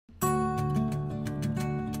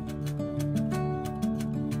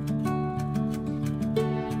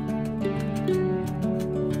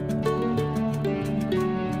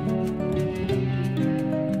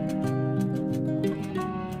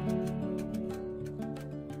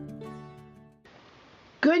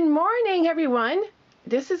Good morning, everyone.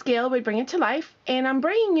 This is Gail with Bring It to Life, and I'm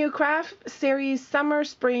bringing you Craft Series Summer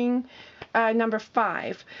Spring number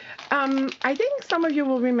 5. I think some of you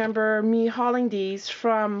will remember me hauling these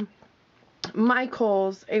from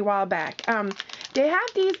Michael's a while back. They have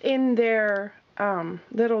these in their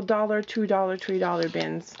little $1, $2, $3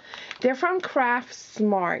 bins. They're from Craft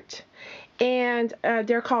Smart, and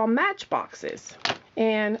they're called Matchboxes.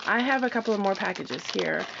 And I have a couple of more packages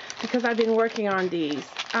here because I've been working on these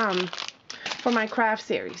for my craft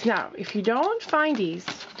series. Now, if you don't find these,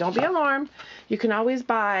 don't be alarmed. You can always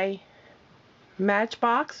buy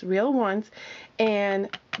Matchbox, real ones, and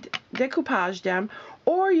decoupage them,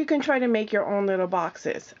 or you can try to make your own little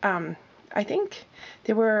boxes. I think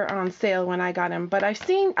they were on sale when I got them, but I've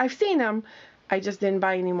seen them. I just didn't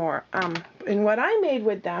buy any more. And what I made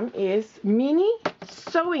with them is mini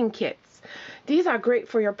sewing kits. These are great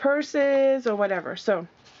for your purses or whatever. So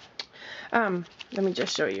let me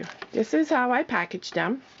just show you. This is how I packaged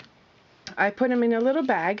them. I put them in a little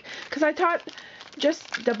bag because I thought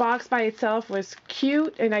just the box by itself was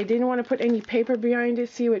cute, and I didn't want to put any paper behind it.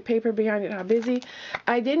 See, with paper behind it, how busy.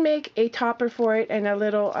 I did make a topper for it and a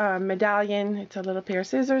little medallion. It's a little pair of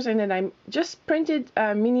scissors, and then I just printed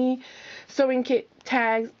mini sewing kit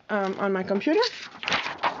tags on my computer.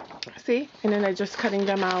 See, and then I just cutting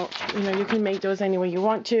them out. You know, you can make those any way you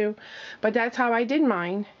want to, but that's how I did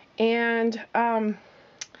mine. And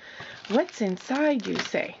what's inside, you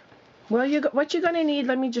say? Well, what you're gonna need,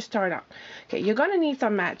 let me just start out. Okay, you're gonna need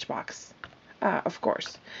some Matchbox, of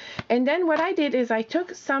course. And then what I did is I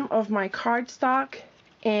took some of my cardstock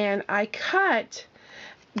and I cut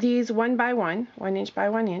these 1 by 1, 1 inch by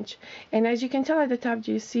 1 inch. And as you can tell at the top,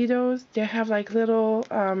 do you see those? They have like little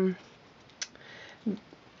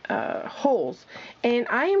holes. And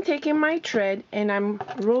I am taking my thread and I'm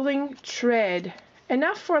rolling thread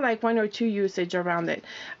enough for like 1 or 2 usage around it.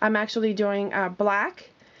 I'm actually doing black,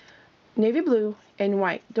 navy blue, and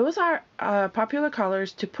white. Those are popular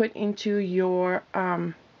colors to put into your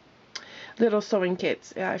little sewing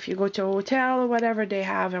kits. If you go to a hotel or whatever, they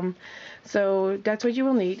have them. So that's what you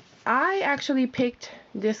will need. I actually picked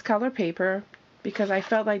this color paper because I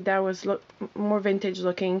felt like that was more vintage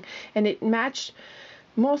looking, and it matched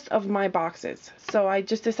most of my boxes. So I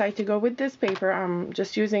just decided to go with this paper. I'm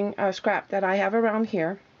just using a scrap that I have around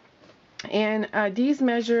here. And these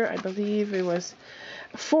measure, I believe it was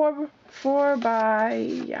 4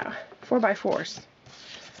 by 4s.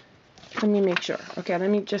 Let me make sure. Okay, let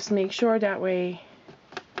me just make sure that way.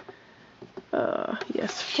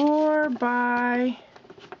 Yes, 4 by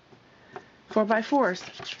 4s.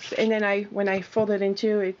 And then when I fold it in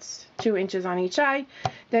two, it's 2 inches on each side.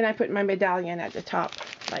 Then I put my medallion at the top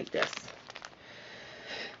like this.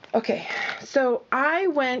 Okay, so I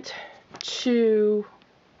went to,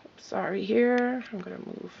 sorry, here, I'm gonna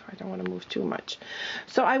move. I don't want to move too much.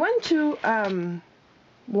 So I went to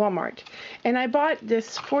Walmart and I bought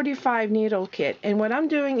this 45 needle kit, and what I'm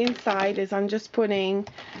doing inside is I'm just putting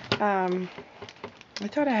I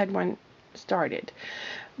thought I had one started,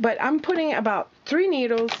 but I'm putting about 3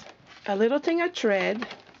 needles, a little thing of thread,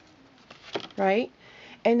 right?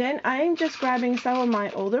 And then I'm just grabbing some of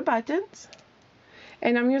my older buttons,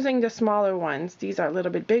 and I'm using the smaller ones. These are a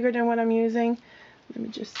little bit bigger than what I'm using. Let me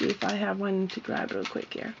just see if I have one to grab real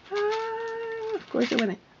quick here. Of course it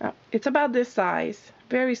went in. Oh, it's about this size,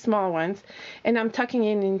 very small ones, and I'm tucking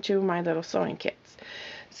it into my little sewing kits.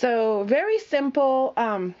 So very simple.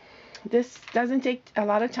 This doesn't take a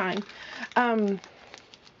lot of time.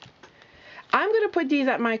 I'm gonna put these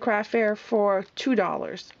at my craft fair for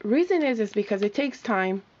 $2. Reason is because it takes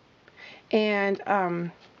time, and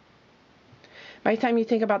by the time you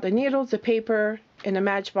think about the needles, the paper, and the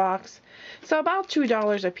Matchbox, so about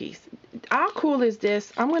 $2 a piece. How cool is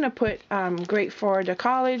this? I'm gonna put great for the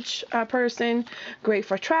college person, great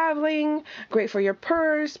for traveling, great for your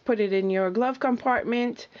purse. Put it in your glove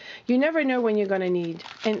compartment. You never know when you're gonna need.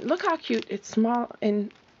 And look how cute. It's small,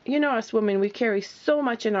 and you know, us women, we carry so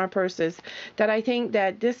much in our purses that I think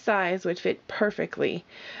that this size would fit perfectly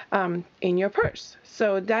in your purse.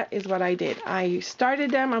 So that is what I did. I started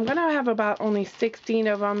them. I'm gonna have about only 16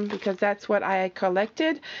 of them because that's what I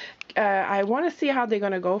collected. I want to see how they're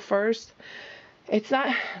gonna go first. It's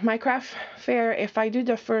not my craft fair. If I do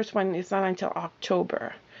the first one, it's not until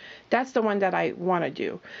October. That's the one that I want to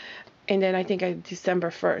do. And then I think December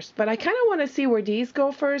 1st. But I kind of want to see where these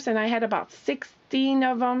go first. And I had about 16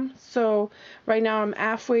 of them. So right now I'm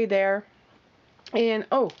halfway there. And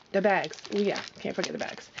oh, the bags. Yeah, can't forget the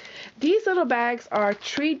bags. These little bags are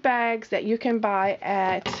treat bags that you can buy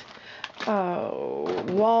at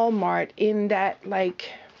Walmart in that like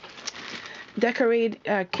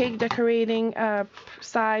cake decorating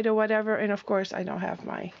side or whatever. And of course I don't have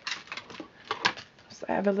my, so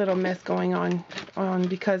I have a little mess going on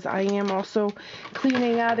because I am also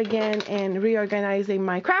cleaning out again and reorganizing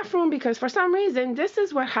my craft room, because for some reason this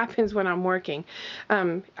is what happens when I'm working.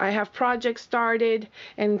 I have projects started,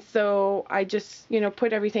 and so I just, you know,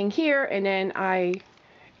 put everything here, and then I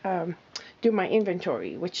do my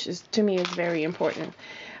inventory, which is, to me, is very important.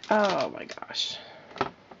 Oh my gosh.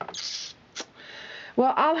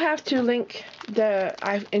 Well, I'll have to link the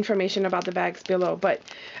information about the bags below, but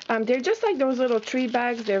they're just like those little tree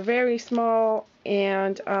bags. They're very small,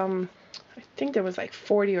 and I think there was like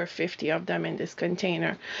 40 or 50 of them in this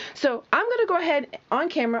container. So I'm going to go ahead on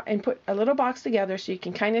camera and put a little box together so you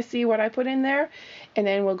can kind of see what I put in there, and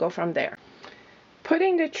then we'll go from there.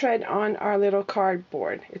 Putting the thread on our little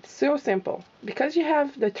cardboard. It's so simple. Because you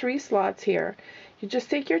have the 3 slots here, you just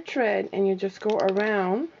take your thread and you just go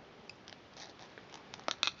around,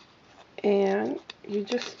 and you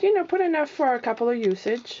just, you know, put enough for a couple of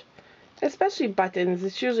usage, especially buttons.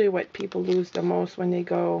 It's usually what people lose the most when they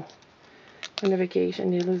go on a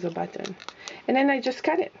vacation. They lose a button. And then I just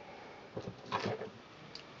cut it.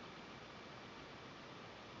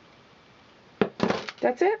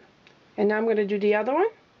 That's it. And now I'm going to do the other one,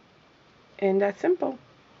 and that's simple.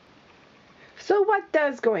 So what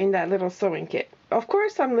does go in that little sewing kit? Of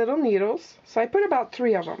course, some little needles. So I put about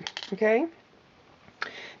 3 of them, okay?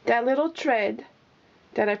 That little thread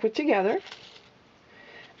that I put together.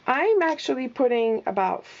 I'm actually putting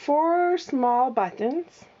about 4 small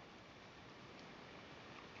buttons.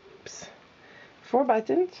 Oops. 4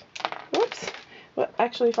 buttons. Oops. Well,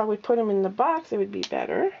 actually, if I would put them in the box, it would be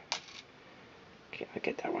better. Okay, look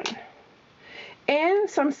at that one. And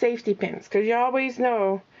some safety pins, because you always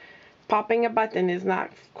know popping a button is not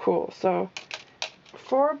cool. So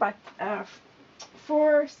 4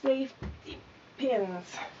 safety pins.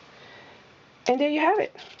 And there you have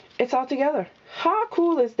it. It's all together. How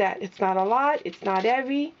cool is that? It's not a lot. It's not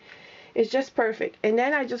heavy. It's just perfect. And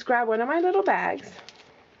then I just grab one of my little bags.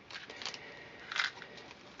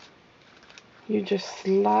 You just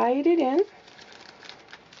slide it in.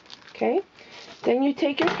 Okay. Then you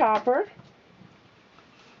take your topper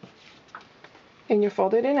and you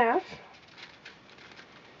fold it in half.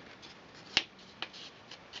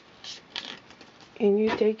 And you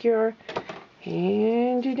take your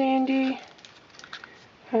handy dandy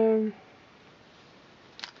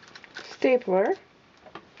stapler.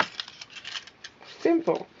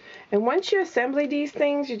 Simple. And once you assemble these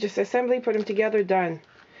things, you just put them together, done.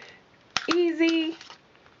 Easy,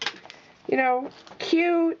 you know,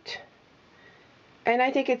 cute. And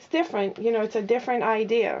I think it's different, you know, it's a different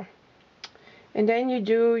idea. And then you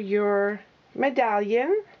do your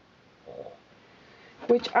medallion,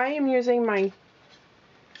 which I am using my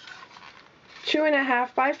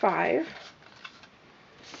 2.5 by 5.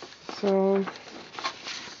 So,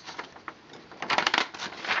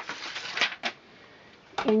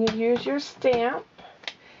 and you use your stamp.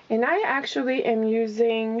 And I actually am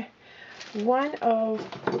using one of,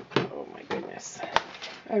 oh my goodness,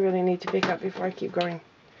 I really need to pick up before I keep going.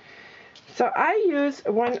 So I use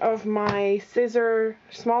one of my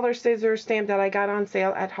smaller scissor stamp that I got on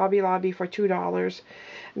sale at Hobby Lobby for $2.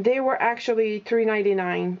 They were actually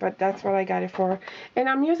 $3.99, but that's what I got it for. And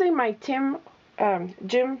I'm using my Tim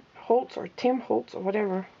Holtz or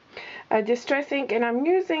whatever, Distress ink, and I'm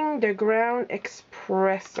using the Ground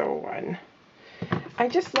Espresso one. I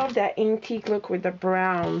just love that antique look with the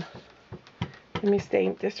brown. Let me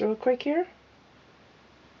stamp this real quick here.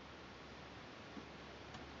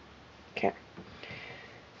 Okay.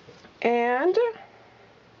 And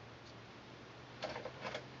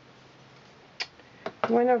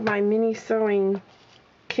one of my mini sewing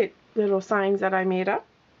kit little signs that I made up.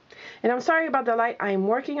 And I'm sorry about the light. I'm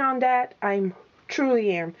working on that. I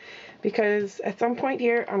truly am. Because at some point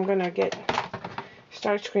here, I'm going to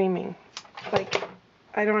start screaming. Like,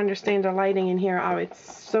 I don't understand the lighting in here. Oh, it's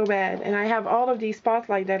so bad. And I have all of these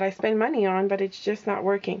spotlights that I spend money on, but it's just not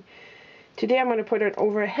working. Today I'm going to put an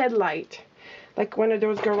overhead light, like one of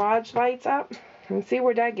those garage lights up, and see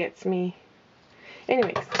where that gets me.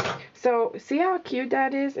 Anyways, so see how cute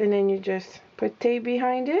that is? And then you just put tape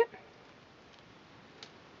behind it.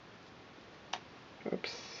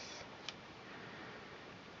 Oops.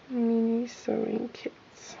 Mini sewing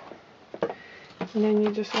kits. And then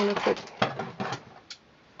you just want to put,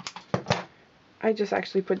 I just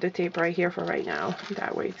actually put the tape right here for right now.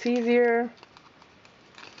 That way it's easier.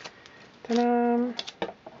 Ta-da!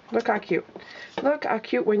 Look how cute. Look how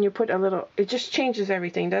cute when you put a little, it just changes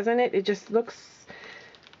everything, doesn't it? It just looks,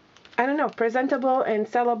 I don't know, presentable and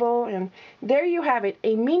sellable. And there you have it,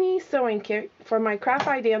 a mini sewing kit for my craft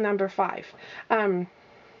idea number 5.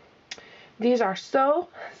 These are so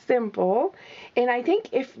simple, and I think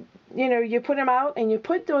if you put them out and you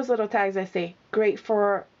put those little tags that say great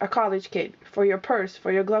for a college kid, for your purse,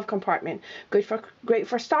 for your glove compartment, great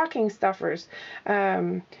for stocking stuffers,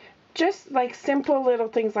 just like simple little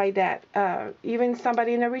things like that. Even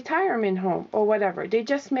somebody in a retirement home or whatever, they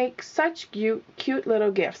just make such cute little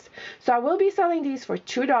gifts. So I will be selling these for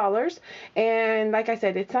 $2, and like I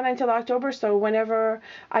said, it's not until October, so whenever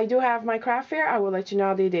I do have my craft fair, I will let you know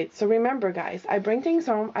how they did. So remember, guys, I bring things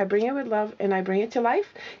home, I bring it with love, and I bring it to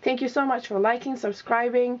life. Thank you so much for liking,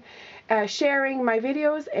 subscribing, sharing my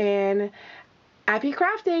videos, and happy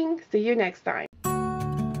crafting. See you next time.